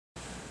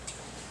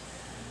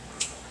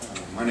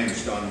My name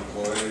is Don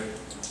McCoy.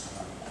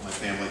 My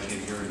family came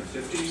here in the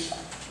 50s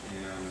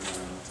and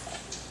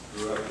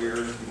grew up here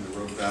in the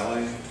Rogue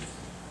Valley,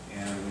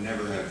 and we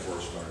never had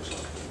forest fires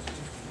like this.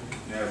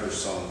 Never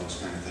saw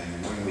this kind of thing.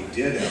 And when we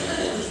did have a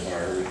forest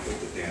fire, we put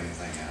the damn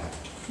thing out.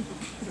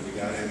 We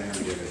got in there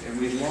and did it. And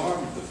we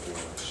logged the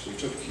forest. We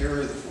took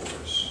care of the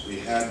forest. We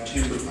had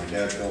timber. My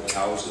dad built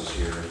houses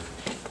here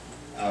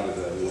out of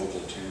the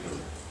local timber.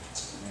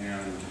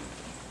 And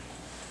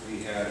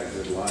we had a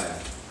good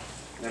life.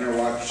 Then I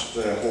watched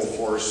the whole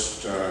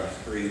forest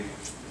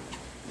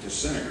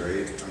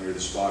disintegrate under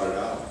the spotted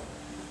owl.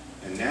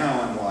 And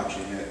now I'm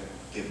watching it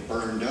get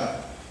burned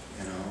up,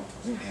 you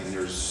know, and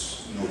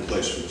there's no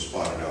place for the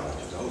spotted owl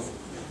to go.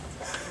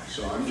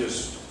 So I'm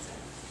just,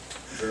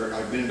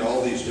 I've been to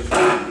all these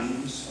different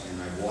meetings,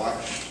 and I've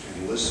watched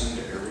and listened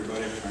to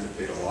everybody, trying to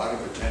pay a lot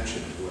of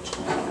attention to what's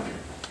going on here.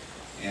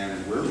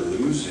 And we're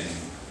losing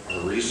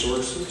our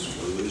resources,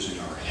 we're losing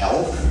our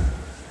health,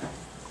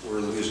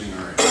 we're losing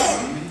our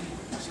economy.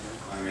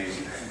 I mean,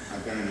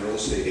 I've been in real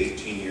estate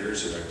 18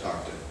 years, and I've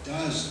talked to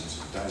dozens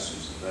and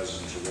dozens and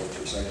dozens of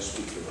realtors. I just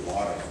speak to a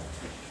lot of them.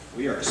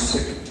 We are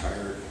sick and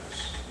tired of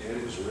this. It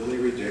is really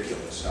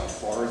ridiculous how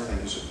far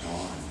things have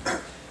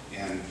gone.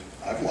 And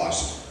I've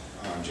lost,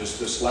 just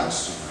this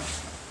last summer,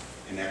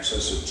 in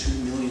excess of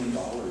 $2 million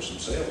in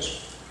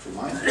sales for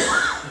my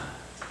business.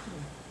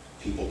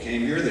 People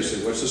came here, they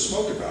said, what's the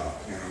smoke about?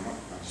 You know,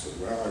 I said,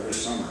 well, every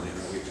summer, you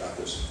know, we've got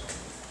this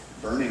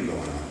burning going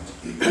on.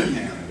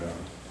 And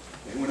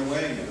they went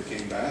away and never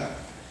came back.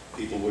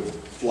 People would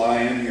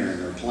fly in here in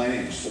their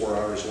planes. 4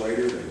 hours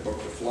later, they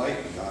booked a flight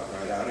and got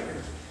right out of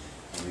here.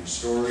 I mean,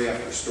 story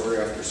after story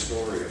after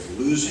story of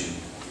losing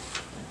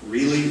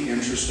really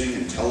interesting,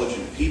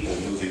 intelligent people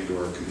moving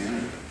to our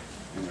community.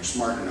 And they're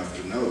smart enough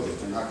to know that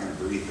they're not going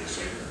to breathe this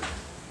air.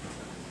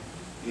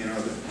 You know,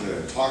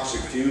 the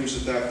toxic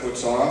fumes that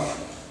puts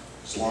off,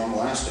 it's long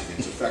lasting.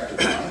 It's affected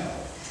my health.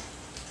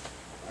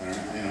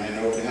 And I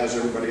know it has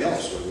everybody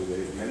else, whether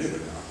they admit it or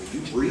not. But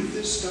you breathe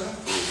this stuff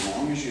for as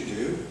long as you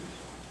do,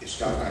 it's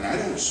got, and I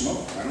don't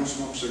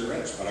smoke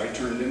cigarettes, but I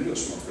turned into a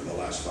smoker the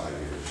last 5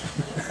 years.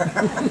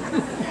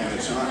 And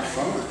it's not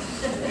fun.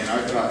 And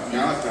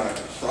now I've got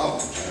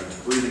problems. I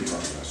have breathing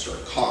problems. I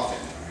start coughing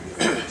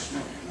when I get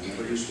smoke. I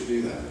never used to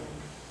do that.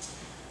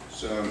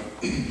 So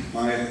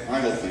my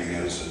whole thing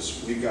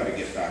is we've got to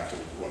get back to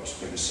what's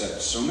been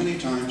said so many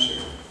times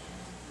here.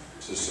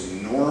 To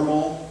some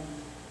normal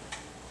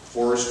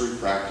forestry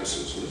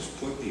practices. Let's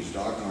put these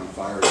doggone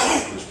fires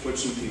out. Let's put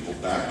some people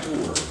back to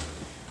work.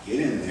 Get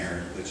in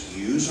there. Let's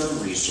use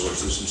our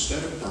resources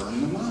instead of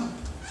burn them up.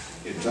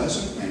 It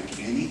doesn't make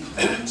any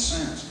common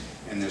sense.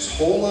 And this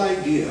whole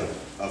idea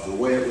of the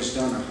way it was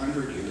done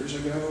 100 years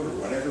ago or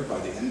whatever by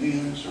the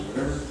Indians or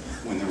whatever,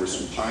 when there were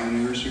some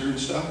pioneers here and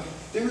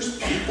stuff, there's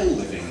people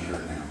living here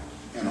now.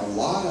 And a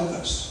lot of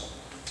us.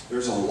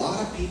 There's a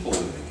lot of people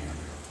living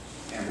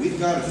here. And we've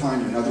got to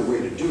find another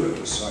way to do it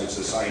besides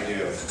this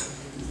idea of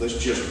let's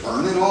just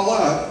burn it all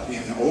up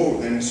and oh,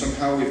 then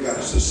somehow we've got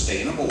a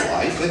sustainable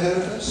life ahead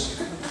of us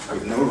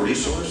with no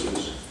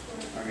resources.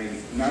 I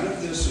mean, none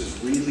of this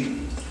is really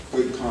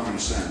good common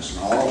sense.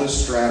 And all this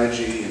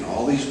strategy and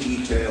all these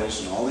details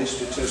and all these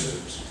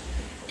statistics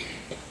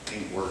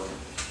ain't working.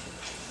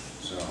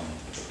 So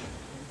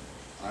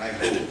I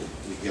hope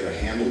we get a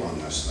handle on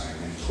this thing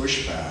and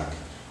push back,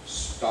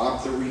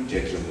 stop the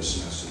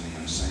ridiculousness and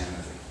the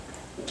insanity.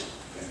 Okay,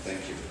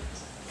 thank you.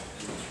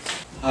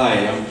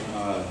 Hi, I'm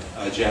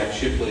Jack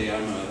Shipley.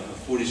 I'm a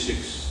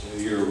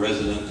 46-year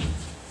resident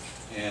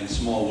and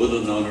small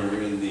woodland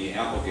owner in the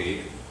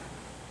Applegate.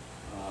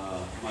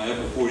 My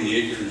upper 40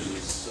 acres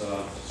is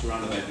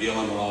surrounded by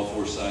BLM on all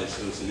 4 sides,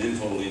 so it's an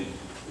inholding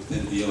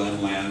within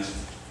BLM lands.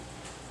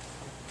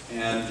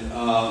 And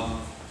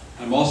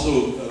I'm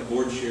also a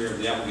board chair of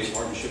the Applegate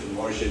Partnership and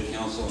Watershed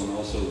Council, and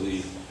also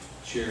the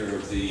chair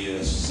of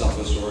the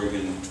Southwest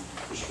Oregon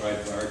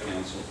Prescribed Fire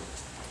Council.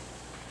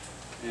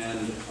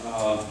 And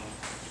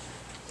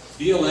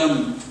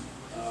BLM,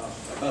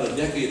 about a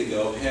decade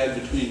ago, had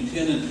between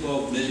 $10 and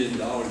 $12 million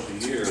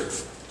a year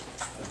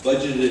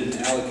budgeted and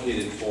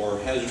allocated for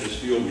hazardous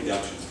fuel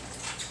reduction.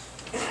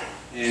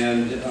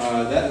 And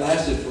that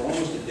lasted for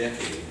almost a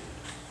decade.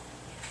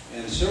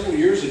 And several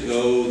years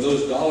ago,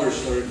 those dollars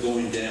started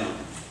going down.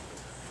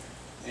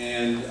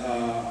 And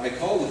I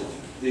called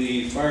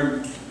the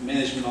fire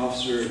management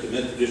officer at the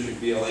Medford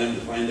District BLM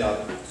to find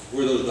out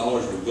where those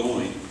dollars were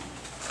going.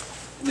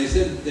 And they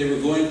said they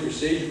were going for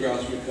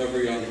sage-grouse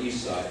recovery on the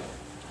east side.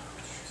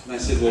 And I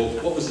said, well,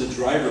 what was the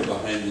driver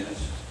behind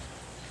this?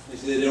 They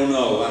said, they don't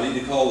know. I need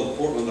to call the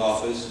Portland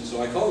office. And so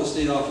I called the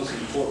state office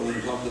in Portland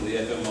and talked to the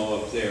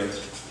FMO up there.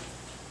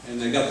 And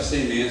I got the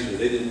same answer.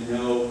 They didn't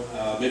know.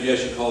 Maybe I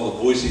should call the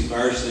Boise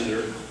Fire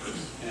Center.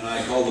 And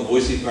I called the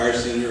Boise Fire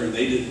Center, and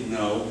they didn't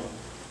know.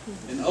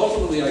 And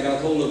ultimately, I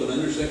got hold of an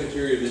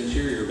Undersecretary of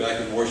Interior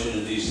back in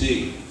Washington,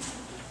 D.C.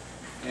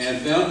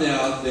 and found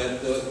out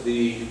that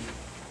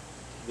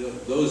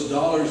those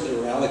dollars that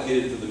were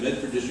allocated to the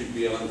Medford District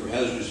BLM for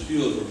hazardous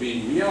fuels were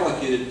being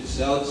reallocated to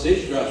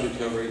sage-grouse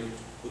recovery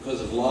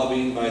because of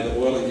lobbying by the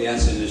oil and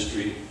gas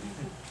industry.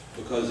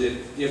 Because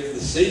if the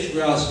sage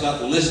grouse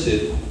got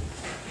listed,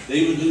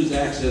 they would lose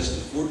access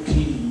to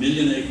 14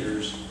 million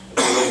acres of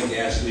oil and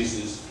gas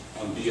leases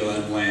on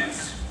BLM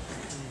lands.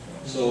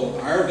 So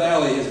our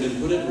valley has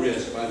been put at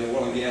risk by the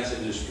oil and gas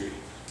industry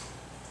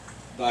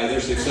by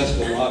their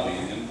successful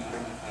lobbying.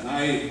 And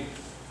I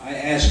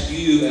ask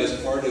you,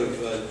 as part of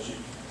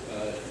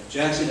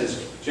Jackson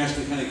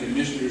County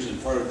Commissioners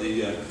and part of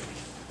the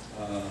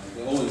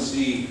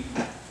ONC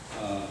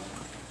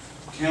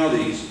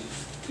counties,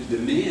 to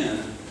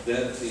demand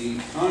that the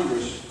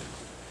Congress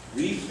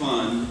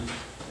refund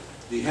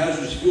the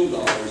hazardous fuel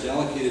dollars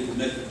allocated to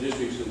Medford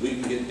districts so we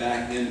can get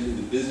back into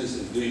the business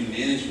of doing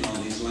management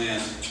on these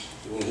lands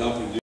that will help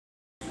reduce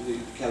the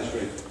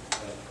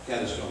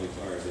catastrophic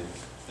fire event.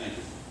 Thank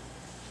you.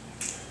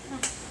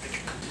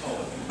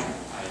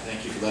 Hi,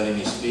 thank you for letting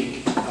me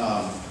speak.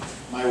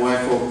 My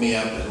wife woke me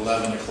up at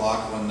 11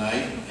 o'clock one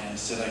night and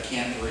said, I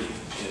can't breathe.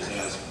 She has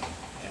asthma.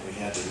 And we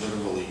had to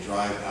literally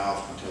drive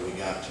out until we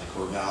got to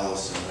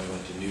Corvallis, and we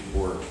went to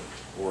Newport,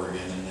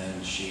 Oregon, and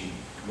then she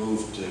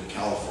moved to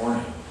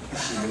California.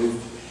 She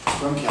moved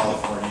from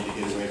California to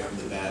get away from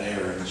the bad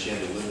air, and she had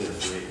to live there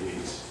for 8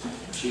 weeks.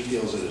 She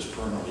feels it has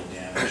permanently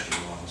damaged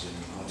her lungs and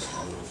wants to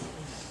move.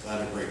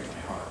 That'll break my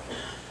heart.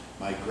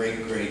 My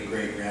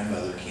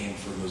great-great-great-grandmother came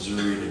from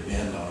Missouri to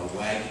Bend on a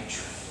wagon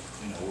train.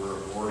 You know, we're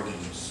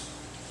Oregon's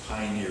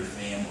pioneer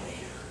family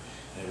here,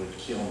 and it would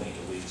kill me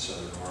to leave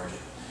Southern Oregon.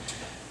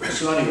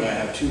 So anyway, I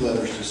have 2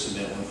 letters to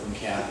submit, one from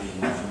Kathy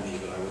and one from me,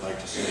 but I would like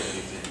to say a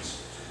few things.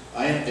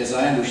 As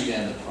I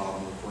understand the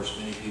problem, of course,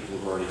 many people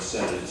have already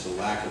said it, it's a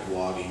lack of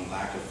logging,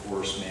 lack of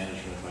forest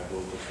management by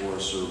both the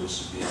Forest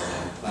Service and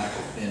BLM, lack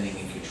of bending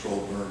and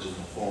controlled burns in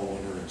the fall,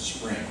 winter, and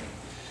spring.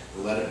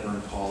 The let it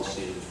burn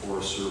policy of the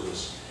Forest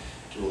Service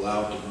to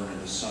allow it to burn in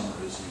the summer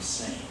is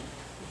insane.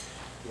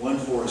 One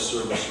Forest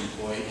Service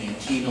employee named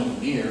Tina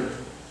Lanier,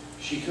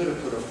 she could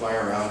have put a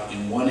fire out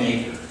in 1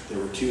 acre. There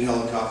were 2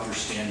 helicopters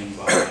standing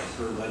by.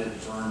 Her let it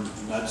burn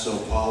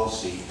nutso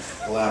policy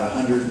allowed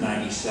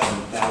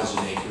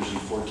 197,000 acres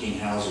and 14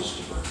 houses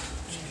to burn.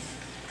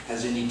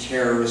 Has any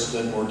terrorist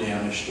done more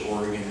damage to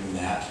Oregon than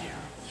that?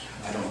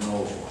 I don't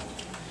know of one.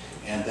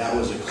 And that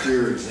was a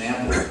clear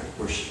example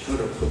where she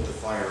could have put the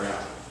fire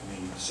out. I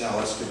mean,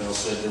 Sal Esquivel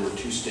said there were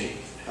 2 state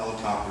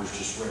helicopters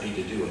just ready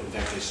to do it. In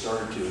fact, they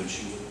started to, and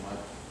she wouldn't let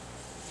them.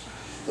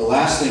 The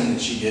last thing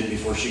that she did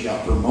before she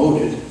got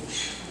promoted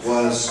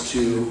was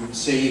to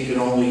say you could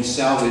only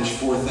salvage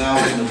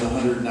 4,000 of the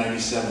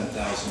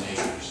 197,000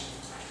 acres.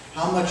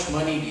 How much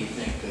money do you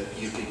think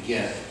that you could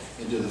get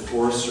into the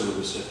Forest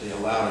Service if they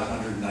allowed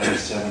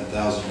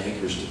 197,000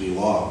 acres to be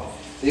logged?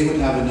 They would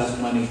have enough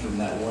money from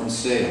that one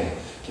sale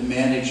to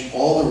manage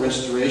all the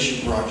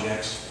restoration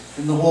projects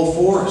in the whole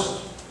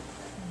forest.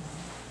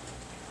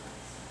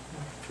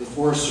 The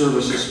Forest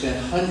Service has spent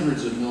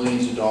hundreds of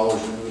millions of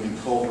dollars removing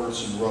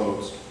culverts and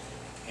roads,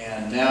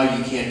 and now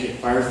you can't get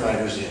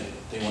firefighters in.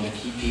 They want to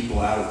keep people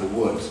out of the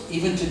woods.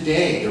 Even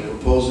today, they're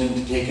proposing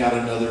to take out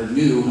another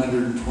new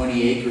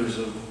 120 acres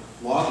of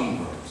logging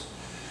roads.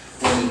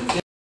 When the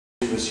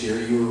industry was here,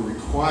 you were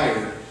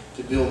required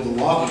to build the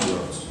logging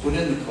roads, put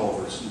in the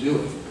culverts and do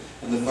it.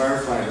 And the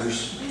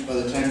firefighters, by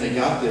the time they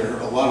got there,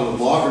 a lot of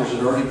the loggers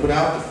had already put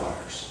out the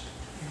fires.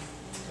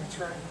 That's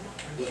right.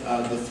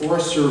 The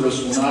Forest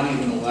Service will not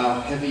even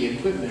allow heavy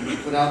equipment to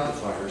put out the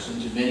fires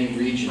into many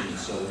regions in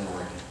Southern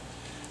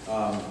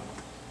Oregon.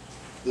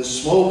 The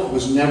smoke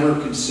was never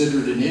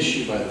considered an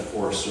issue by the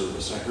Forest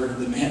Service. I heard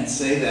the man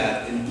say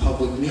that in a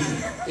public meeting.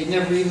 They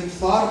never even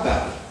thought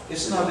about it.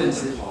 It's not in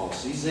their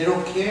policies. They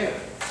don't care.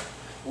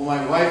 Well,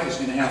 my wife is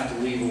going to have to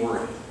leave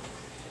Oregon,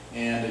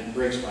 and it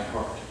breaks my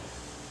heart.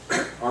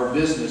 Our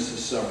business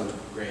has suffered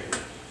greatly.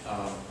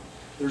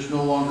 There's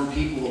no longer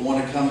people that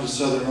want to come to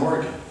Southern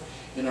Oregon.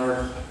 In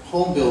our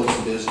home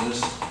building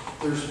business,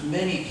 there's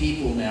many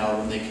people now,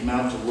 when they come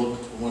out to look,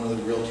 one of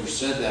the realtors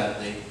said that,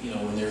 they,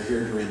 when they're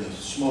here during the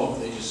smoke,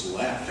 they just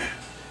left.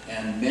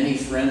 And many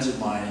friends of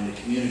mine in the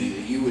community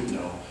that you would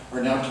know are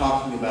now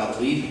talking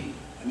about leaving.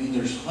 I mean,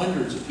 there's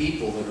hundreds of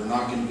people that are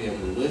not going to be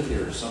able to live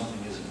here if something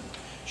isn't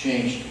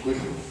changed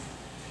quickly.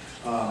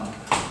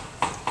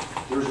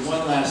 There's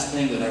one last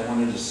thing that I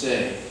wanted to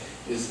say,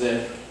 is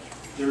that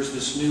there's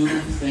this new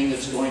thing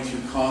that's going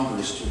through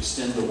Congress to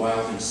extend the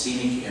wild and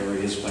scenic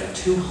areas by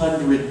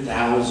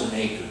 200,000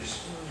 acres.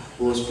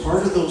 Well, as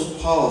part of those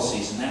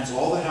policies, and that's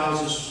all the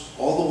houses,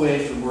 all the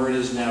way from where it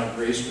is now at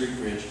Grace Creek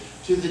Bridge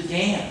to the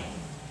dam.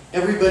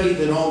 Everybody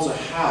that owns a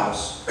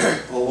house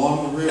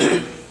along the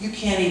river, you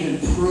can't even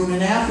prune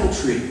an apple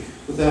tree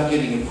without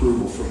getting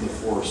approval from the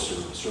Forest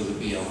Service or the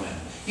BLM.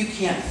 You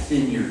can't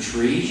thin your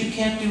trees. You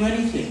can't do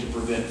anything to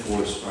prevent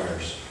forest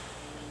fires.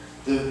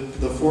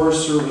 The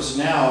Forest Service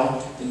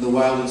now, in the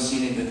wild and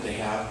scenic that they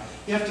have,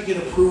 you have to get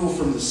approval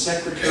from the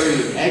Secretary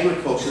of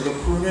Agriculture to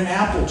prune an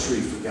apple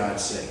tree, for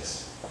God's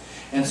sakes.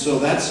 And so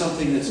that's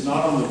something that's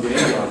not on the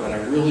radar, but I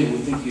really would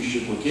think you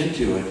should look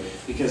into it,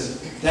 because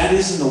that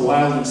is in the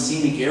wild and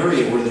scenic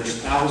area where there's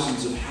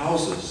thousands of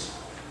houses.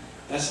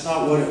 That's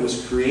not what it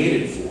was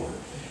created for.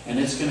 and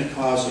it's going to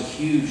cause a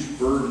huge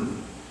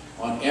burden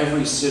on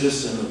every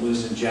citizen that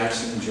lives in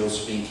Jackson and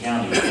Josephine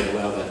County if they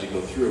allow that to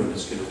go through, and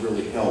it's going to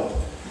really help,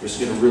 or it's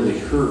going to really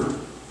hurt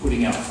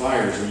putting out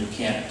fires when you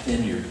can't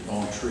thin your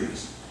own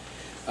trees.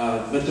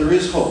 But there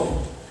is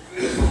hope.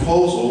 The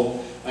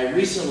proposal, I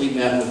recently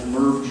met with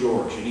Merv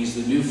George, and he's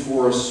the new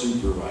forest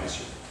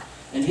supervisor.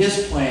 And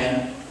his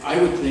plan, I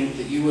would think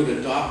that you would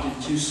adopt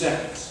in 2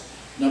 seconds.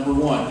 Number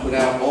one, put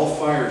out all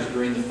fires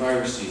during the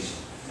fire season.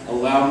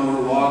 Allow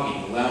more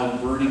logging, allow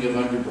burning of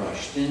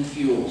underbrush, thin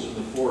fuels in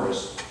the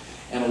forest,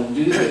 and will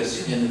do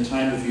this in the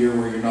time of year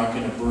where you're not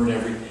going to burn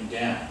everything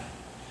down.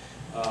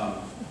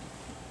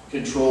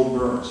 Controlled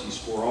burns, he's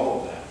for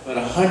all of that. But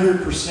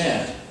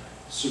 100%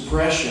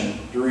 suppression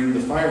during the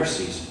fire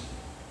season.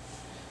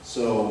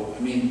 So, I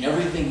mean,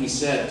 everything he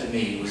said to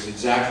me was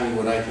exactly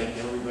what I think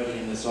everybody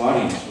in this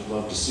audience would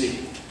love to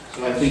see.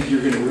 So I think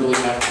you're going to really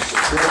have to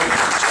support him.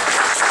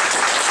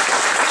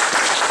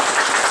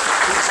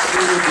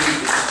 It will be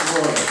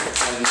destroyed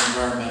by the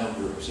environmental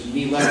groups. And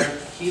he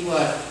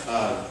let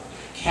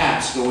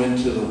cats go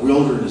into the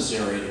wilderness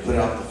area to put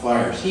out the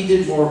fires. He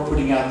did more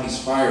putting out these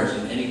fires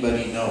than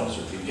anybody knows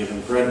or can give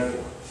him credit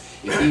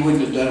for. If he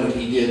wouldn't have done what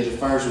he did, the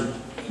fires would,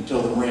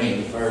 until the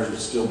rain, the fires would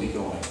still be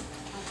going.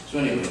 So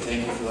anyway,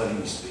 thank you for letting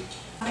me speak.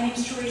 My name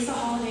is Therese.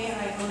 Holliday.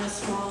 I own a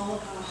small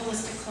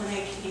holistic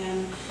clinic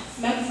in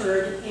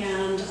Medford,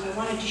 and I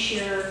wanted to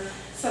share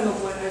some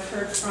of what I've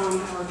heard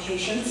from our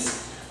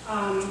patients.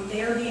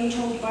 They are being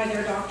told by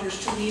their doctors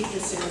to leave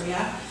this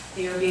area.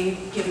 They are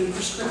being given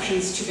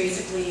prescriptions to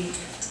basically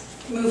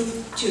move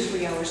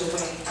 2-3 hours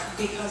away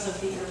because of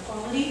the air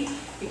quality,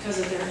 because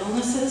of their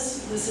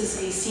illnesses. This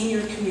is a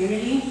senior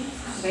community.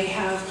 They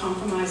have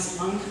compromised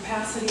lung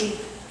capacity.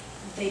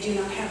 They do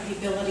not have the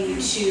ability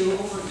to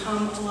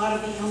overcome a lot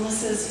of the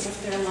illnesses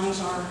if their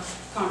lungs are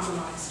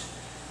compromised.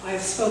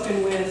 I've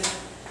spoken with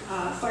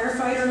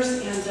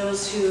firefighters and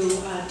those who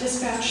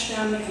dispatch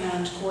them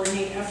and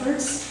coordinate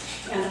efforts,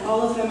 and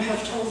all of them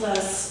have told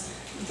us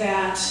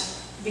that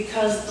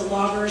because the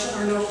loggers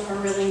are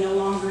really no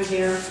longer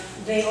there,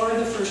 they are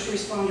the first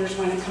responders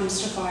when it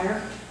comes to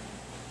fire.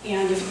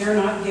 And if they're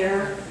not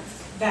there,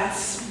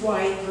 that's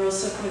why it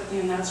grows so quickly,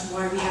 and that's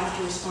why we have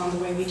to respond the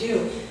way we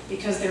do,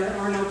 because there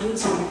are no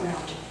boots on the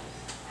ground.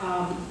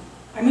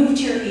 I moved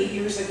here 8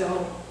 years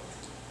ago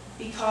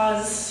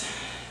because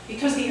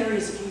the area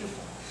is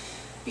beautiful,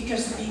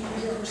 because the people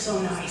here are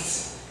so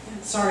nice.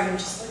 And sorry, I'm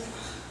just like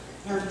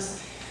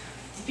nervous.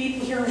 The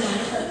people here are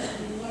wonderful.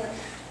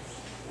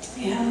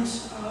 And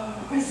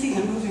I see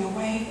them moving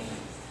away.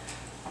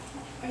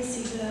 I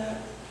see the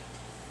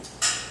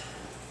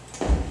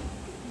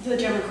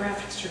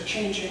demographics are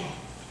changing.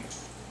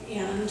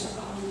 And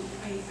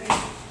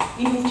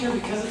we moved here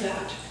because of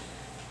that.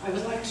 I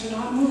would like to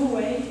not move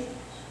away.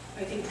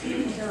 I think the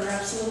people here are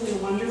absolutely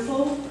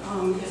wonderful.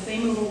 If they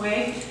move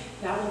away,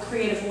 that will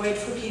create a void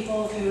for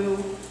people who,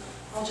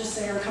 I'll just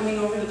say, are coming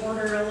over the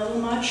border a little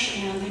much,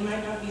 and they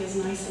might not be as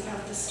nice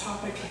about this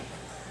topic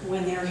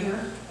when they're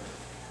here.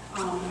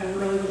 I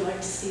really would like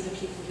to see the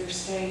people here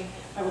stay.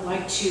 I would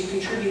like to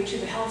contribute to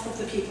the health of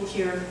the people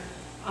here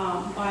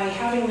by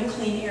having the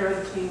clean air,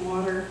 the clean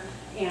water,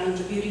 and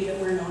the beauty that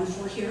we're known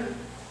for here.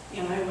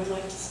 And I would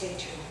like to stay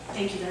too.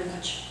 Thank you very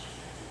much.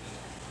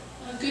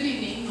 Good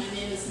evening. My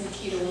name is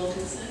Lakita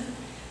Wilkinson,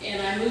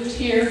 and I moved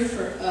here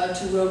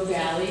to Rogue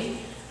Valley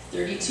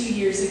 32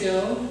 years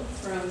ago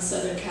from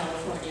Southern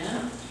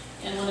California.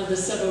 And one of the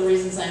several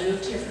reasons I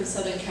moved here from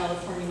Southern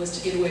California was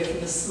to get away from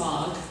the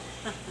smog.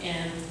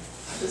 And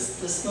the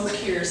smoke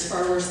here is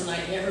far worse than I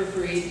ever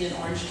breathed in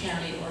Orange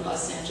County or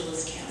Los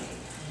Angeles County.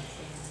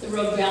 The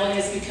Rogue Valley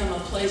has become a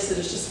place that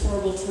is just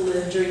horrible to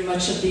live during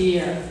much of the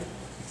year.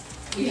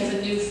 We have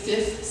a new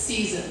 5th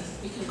season,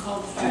 we can call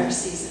it fire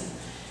season.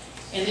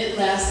 And it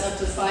lasts up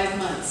to 5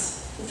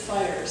 months with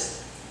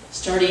fires,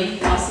 starting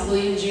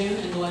possibly in June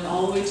and going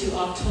all the way to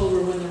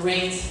October when the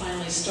rains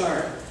finally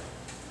start.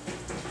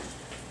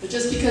 But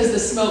just because the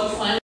smoke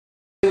finally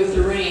goes away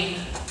with the rain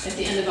at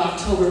the end of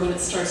October when it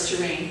starts to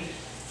rain,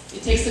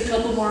 it takes a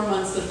couple more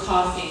months of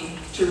coughing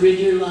to rid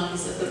your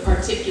lungs of the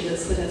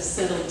particulates that have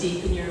settled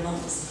deep in your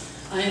lungs.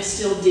 I am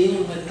still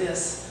dealing with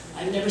this.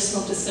 I've never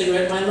smoked a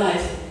cigarette in my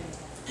life,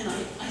 and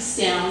I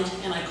sound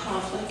and I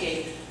cough like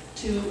a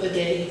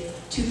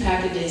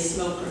 2-pack-a-day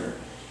smoker,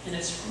 and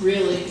it's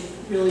really,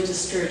 really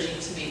discouraging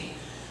to me.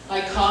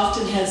 I coughed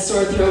and had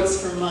sore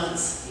throats for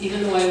months,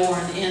 even though I wore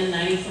an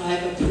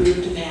N95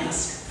 approved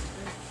mask.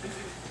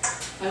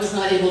 I was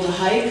not able to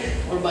hike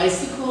or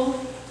bicycle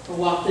or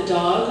walk the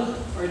dog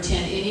or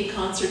attend any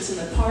concerts in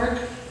the park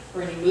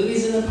or any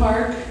movies in the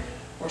park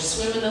or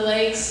swim in the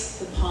lakes,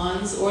 the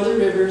ponds, or the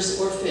rivers,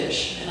 or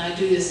fish. And I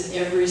do this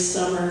every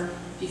summer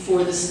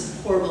before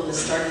this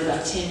horribleness started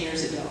about 10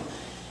 years ago.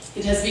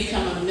 It has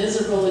become a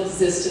miserable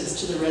existence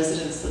to the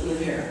residents that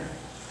live here.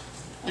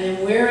 I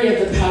am wary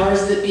of the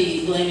powers that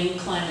be blaming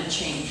climate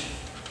change.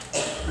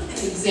 An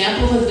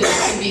example of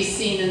this can be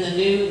seen in the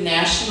new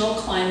National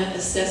Climate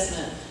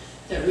Assessment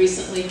that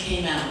recently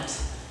came out.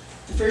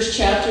 The first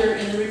chapter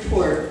in the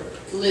report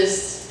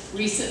lists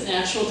recent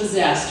natural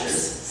disasters,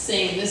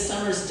 saying this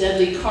summer's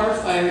deadly car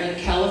fire in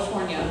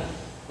California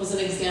was an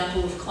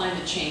example of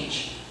climate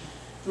change.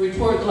 The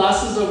report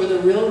glosses over the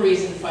real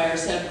reason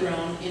fires have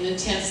grown in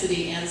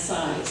intensity and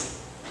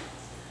size.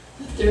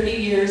 The 30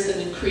 years of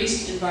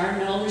increased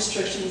environmental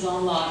restrictions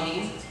on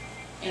logging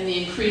and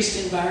the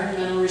increased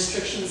environmental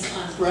restrictions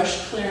on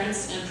brush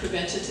clearance and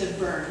preventative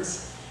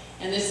burns,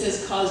 and this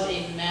has caused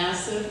a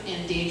massive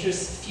and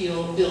dangerous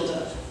fuel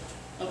buildup,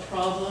 a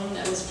problem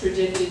that was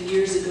predicted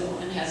years ago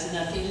and has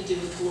nothing to do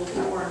with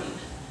global warming.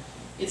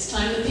 It's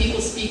time that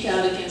people speak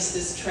out against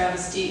this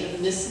travesty of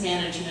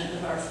mismanagement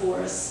of our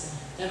forests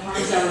that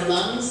harms our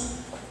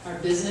lungs, our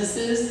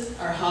businesses,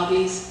 our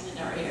hobbies, and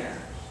our air.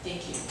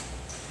 Thank you.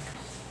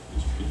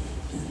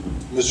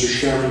 Mr.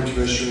 Chairman,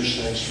 Commissioners,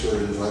 thanks for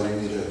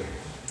inviting me to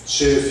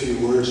say a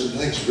few words, and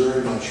thanks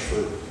very much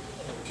for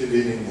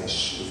convening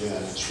this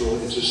event.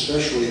 It's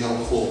especially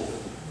helpful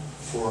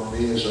for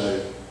me as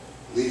I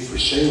leave for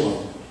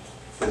Salem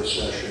for the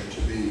session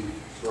to be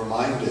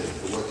reminded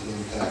of what the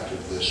impact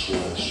of this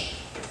was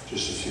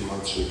just a few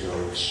months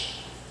ago.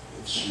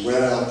 It's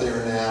wet out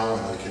there now,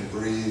 and I can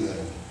breathe,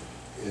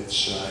 and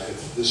this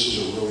is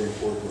a really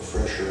important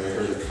refresher. I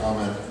heard a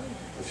comment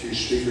a few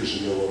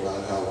speakers ago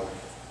about how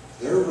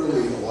there are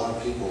really a lot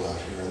of people out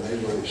here, and they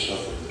really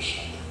suffered this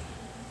summer.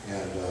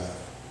 And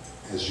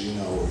as you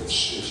know,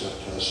 it's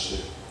up to us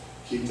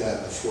to keep that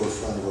in the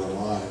forefront of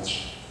our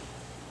minds.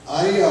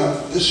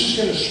 This is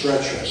going to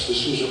stretch us.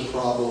 This is a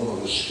problem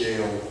of a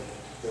scale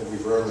that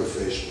we've rarely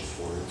faced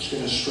before. It's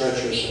going to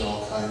stretch us in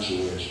all kinds of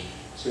ways.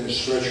 It's going to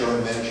stretch our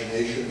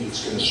imaginations.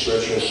 It's going to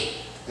stretch us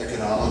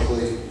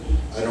economically.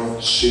 I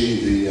don't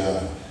see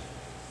the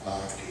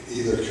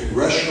either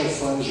congressional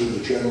funds or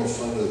the general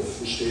fund of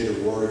the state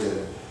of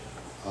Oregon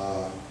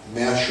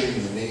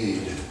matching the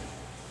need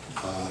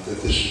that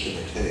this is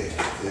going to take.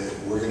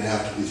 We're going to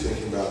have to be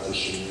thinking about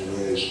this in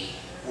new ways.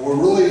 And we're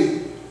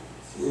really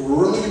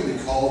going to be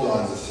called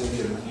on to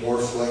think more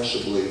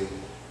flexibly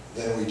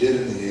than we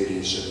did in the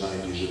 80s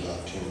and 90s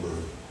about timber.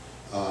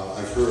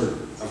 I've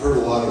heard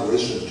a lot of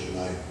wisdom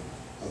tonight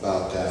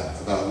about that,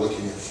 about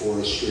looking at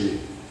forestry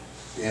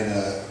in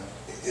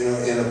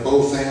a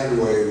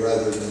both-and way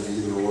rather than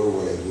either-or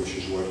way, which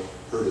is what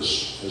hurt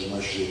us as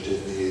much as it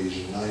did in the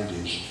 80s and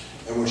 90s,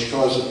 and which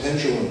caused the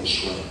pendulum to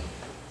swing.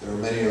 There are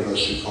many of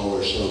us who call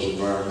ourselves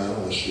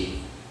environmentalists who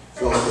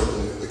felt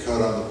that the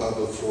cut on the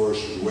public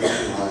forest was way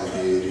too high in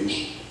the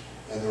 80s,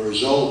 and the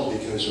result,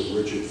 because of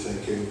rigid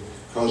thinking,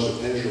 caused a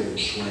pendulum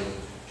swing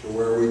to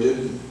where we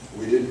didn't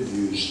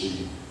use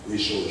the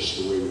resource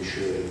the way we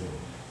should in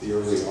the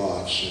early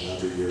aughts and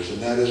other years,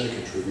 and that is a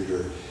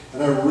contributor.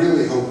 And I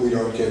really hope we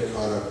don't get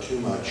caught up too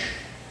much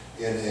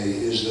in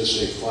is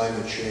this a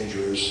climate change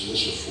or is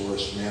this a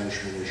forest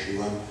management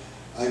issue?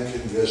 I'm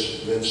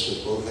convinced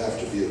that both have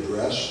to be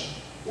addressed.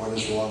 One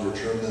is longer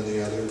term than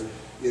the other.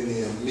 In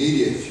the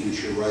immediate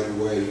future, right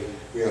away,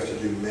 we have to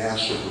do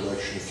massive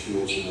reduction of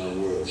fuels in our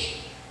woods.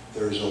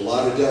 There's a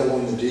lot of devil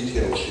in the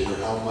details here.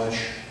 How much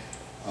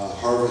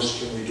harvest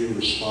can we do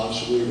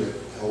responsibly to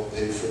help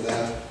pay for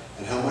that?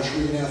 And how much are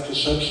we going to have to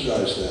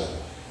subsidize that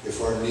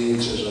if our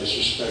needs, as I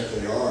suspect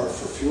they are,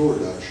 for fuel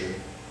reduction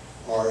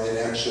are in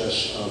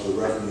excess of the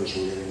revenues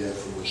we're going to get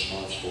from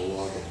responsible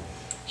logging?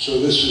 So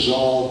this is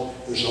all,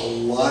 there's a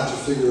lot to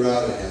figure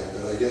out ahead,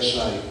 but I guess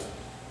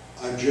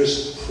I'm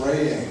just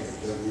praying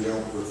that we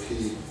don't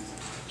repeat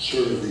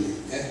sort of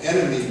the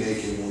enemy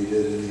making we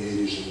did in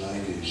the 80s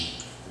and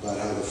 90s about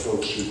how the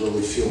folks who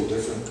really feel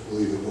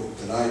differently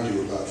than I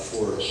do about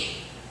forests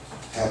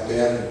have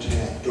bad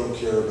intent, don't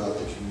care about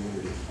the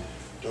community,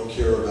 don't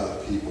care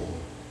about people.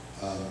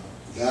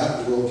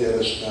 That will get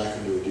us back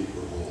into a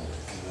deeper hole.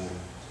 And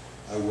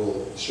I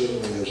will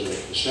certainly, as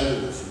a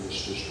senator from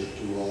this district,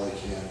 do all I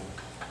can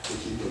to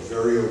keep a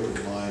very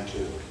open mind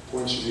to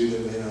points of view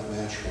that may not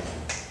match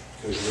mine,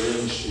 because we're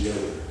in this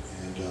together.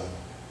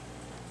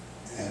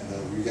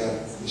 And we got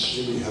this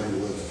is going to be heavy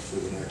lift for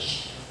the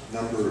next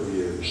number of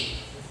years.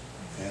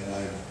 And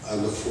I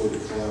look forward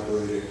to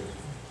collaborating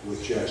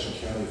with Jackson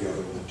County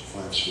government to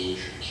find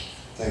solutions.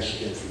 Thanks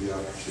again for the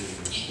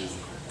opportunity to speak.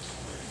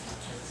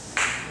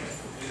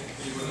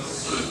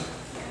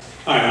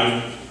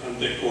 Hi, I'm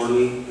Dick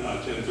Gordon,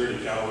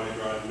 1030 Callaway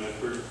Drive,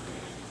 Medford.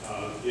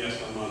 Yes,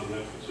 I'm on the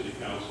Medford City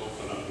Council,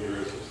 but I'm here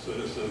as a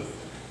citizen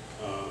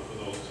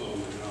with also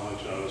my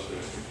knowledge I was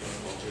going to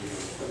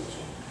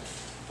council.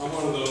 I'm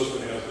one of those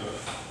that has a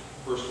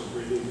personal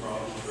breathing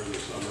problem during the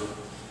summer,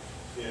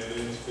 and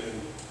it's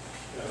been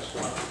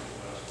catastrophic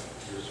the last couple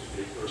of years for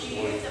me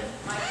personally.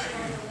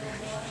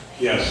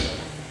 Yes.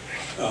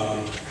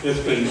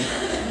 It's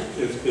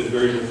been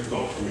very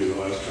difficult for me the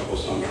last couple of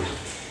summers.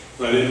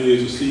 If I didn't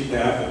use a CPAP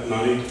at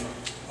night,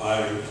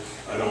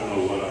 I don't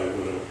know what I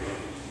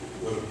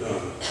would have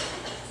done.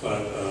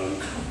 But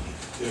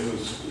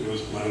it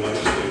was my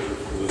lifesaver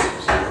for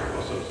this summer.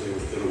 Plus, I was able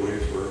to get away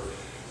for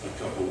a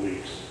couple of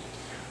weeks.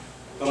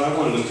 But I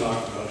wanted to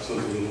talk about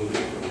something a little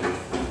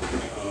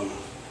different.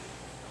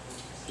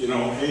 You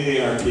know,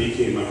 AARP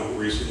came out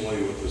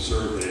recently with a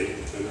survey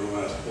in their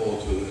last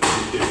bulletin that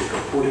indicated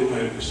that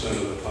 49%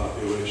 of the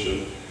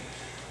population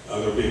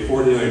there'll be a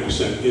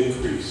 49%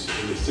 increase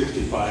in the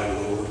 65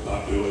 and older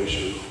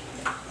population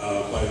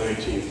by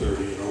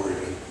 1930 in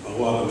Oregon. A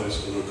lot of that's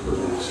going to occur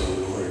in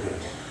southern Oregon.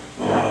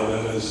 A lot of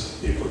that is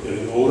people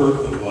getting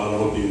older, and a lot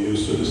of it will be new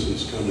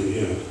citizens coming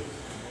in.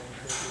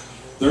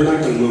 They're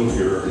not going to move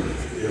here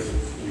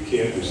if we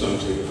can't do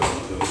something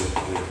about the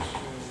fires.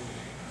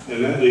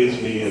 And that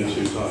leads me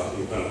into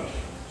talking about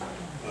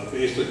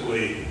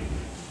basically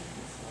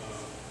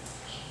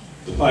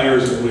the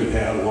fires that we've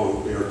had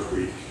along Bear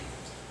Creek.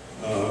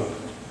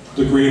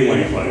 The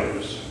Greenway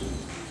fires.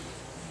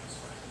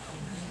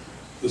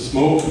 The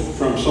smoke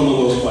from some of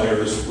those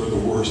fires were the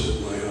worst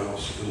at my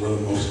house and were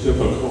the most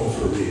difficult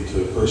for me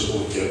to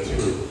personally get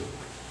through.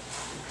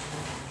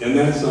 And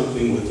that's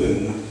something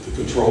within the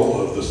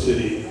control of the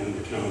city and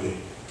the county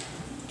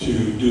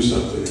to do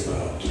something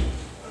about.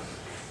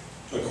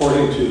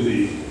 According to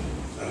the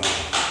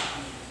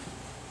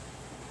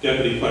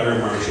Deputy Fire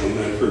Marshal in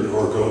Medford,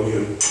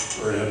 Oregonian,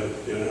 or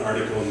in an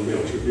article in the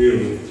Mail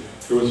Tribune,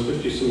 there was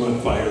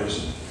 50-some-odd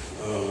fires,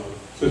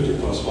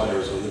 50-plus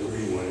fires on the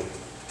Greenway,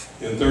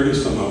 and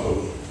 30-some of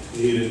them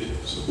needed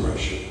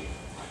suppression.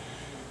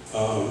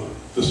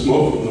 The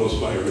smoke from those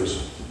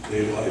fires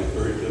made life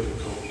very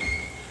difficult.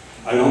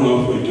 I don't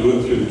know if we do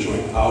it through the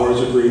Joint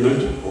Powers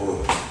Agreement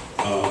or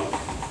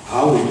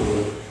how we do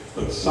it,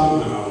 but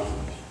somehow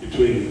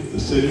between the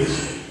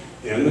cities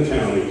and the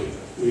county,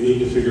 we need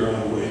to figure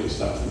out a way to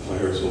stop the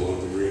fires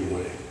along the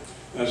Greenway.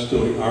 That's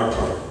doing our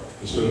part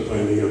instead of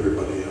blaming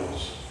everybody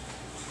else.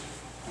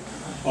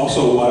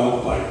 Also,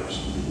 wildfires.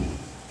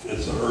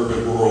 It's an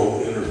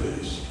urban-rural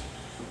interface.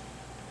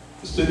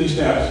 The city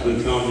staff has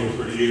been telling me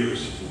for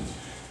years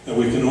that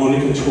we can only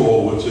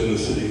control what's in the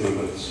city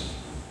limits.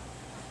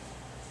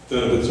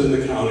 That if it's in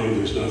the county,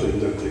 there's nothing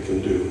that they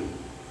can do.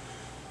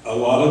 A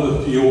lot of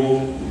the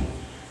fuel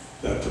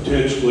that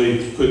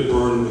potentially could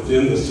burn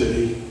within the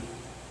city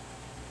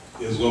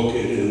is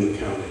located in the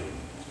county.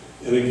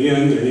 And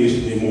again, there needs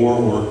to be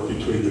more work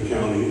between the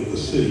county and the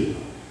city,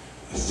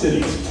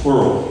 cities,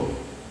 plural,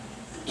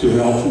 to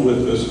help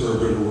with this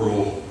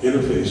urban-rural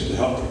interface to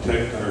help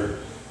protect our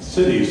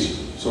cities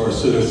so our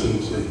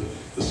citizens and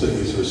the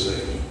cities are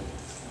safe.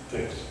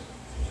 Thanks.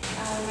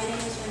 My name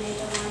is Renee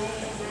Delaunay,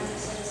 and I'm a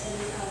citizen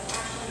of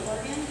Ashland,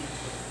 Oregon.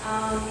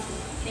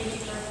 Thank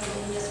you for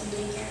holding this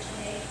meeting here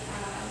today.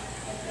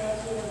 I feel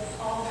like we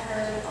have all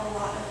heard a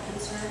lot of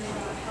concern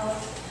about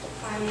health,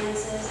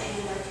 finances,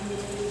 and our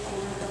community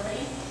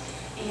vulnerability.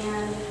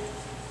 And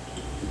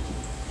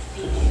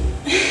thank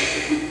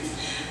you.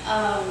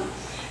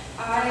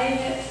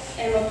 I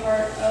am a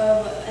part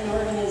of an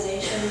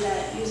organization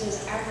that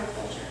uses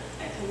agriculture.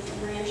 I come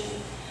from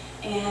ranching,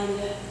 and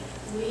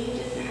we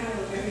didn't have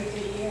a very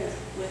good year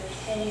with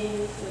haying,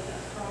 with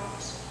our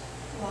crops.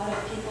 A lot of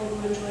people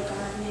who enjoy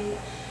gardening,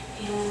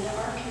 and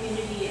our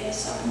community is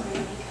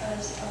suffering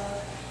because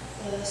of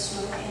the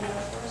smoke and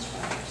our forest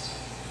fires.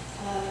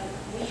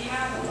 We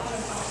have a lot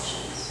of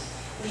options.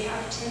 We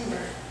have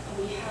timber,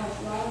 we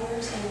have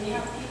loggers, and we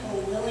have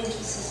people willing to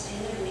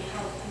sustainably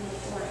help in the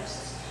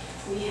forests.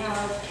 We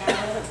have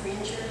cattle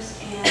ranchers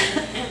and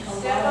a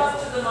Step lot up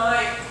to the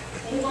mic.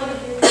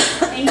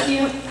 Thank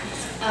you.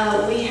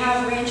 We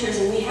have ranchers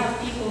and we have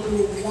people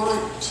who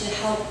want to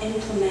help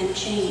implement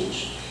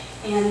change.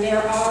 And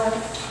there are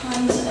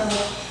tons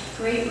of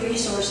great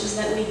resources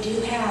that we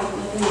do have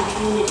within the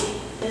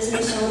community.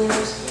 Business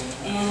owners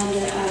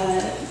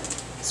and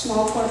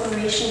small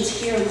corporations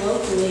here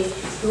locally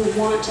who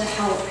want to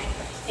help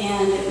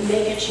and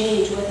make a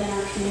change within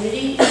our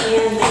community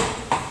and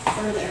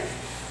further.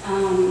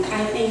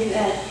 I think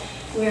that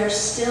we're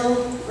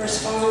still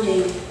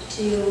responding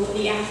to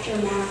the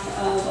aftermath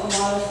of a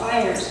lot of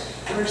fires.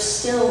 We're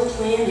still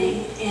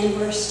planning and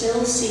we're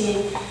still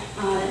seeing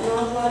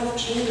not a lot of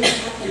changes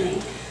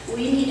happening.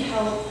 We need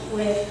help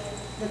with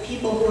the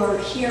people who are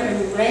here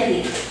and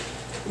ready.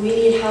 We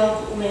need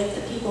help with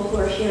the people who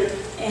are here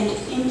and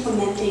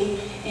implementing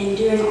and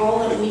doing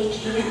all that we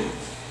can.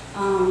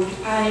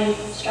 I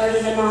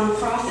started a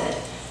nonprofit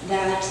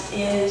that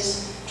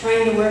is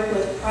trying to work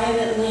with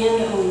private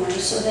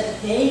landowners so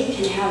that they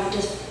can have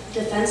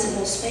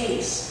defensible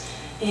space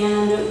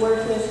and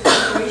work with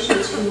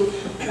corporations who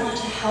want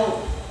to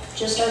help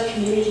just our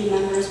community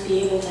members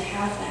be able to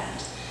have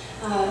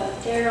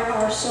that. There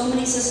are so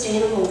many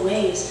sustainable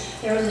ways.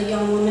 There was a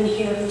young woman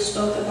here who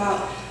spoke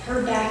about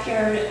her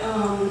backyard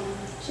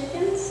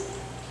chickens?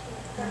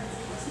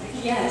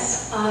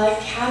 Yes,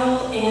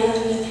 cattle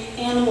and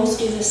animals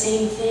do the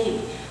same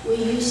thing. We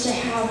used to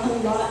have a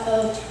lot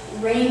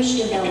of range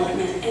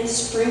development and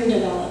spring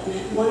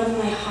development. One of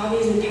my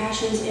hobbies and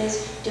passions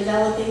is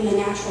developing the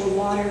natural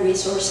water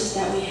resources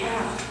that we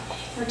have,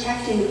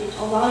 protecting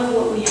a lot of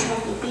what we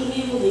have, but being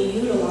able to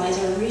utilize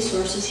our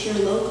resources here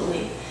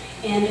locally.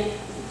 And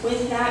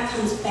with that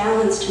comes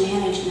balanced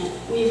management.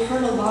 We've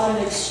heard a lot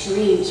of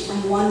extremes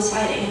from one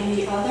side and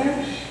the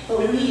other, but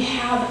we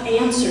have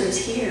answers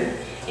here,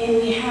 and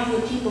we have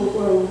the people who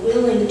are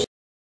willing to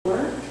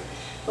work,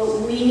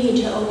 but we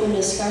need to open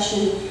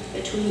discussion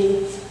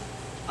between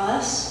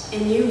us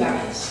and you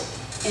guys.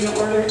 in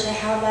order to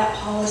have that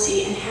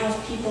policy and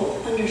have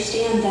people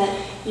understand that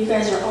you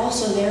guys are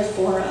also there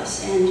for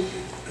us. And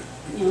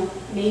you know,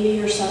 maybe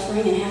you're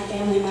suffering and have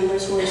family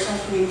members who are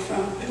suffering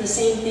from the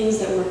same things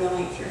that we're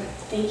going through.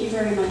 Thank you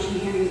very much for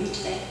hearing me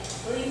today.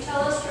 Will you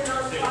tell us your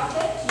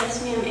nonprofit?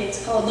 Yes, ma'am.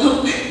 It's called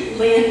the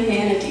Land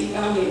Manatee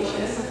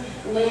Foundation.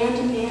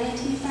 Land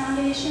Manatee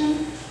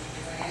Foundation?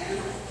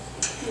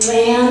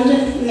 Land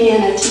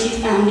Manatee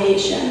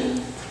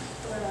Foundation.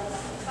 We're a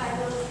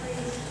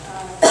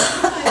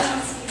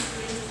 501c3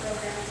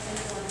 program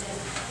implemented.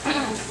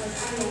 We're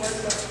trying to work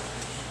with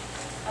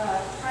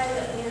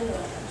private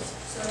landowners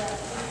so that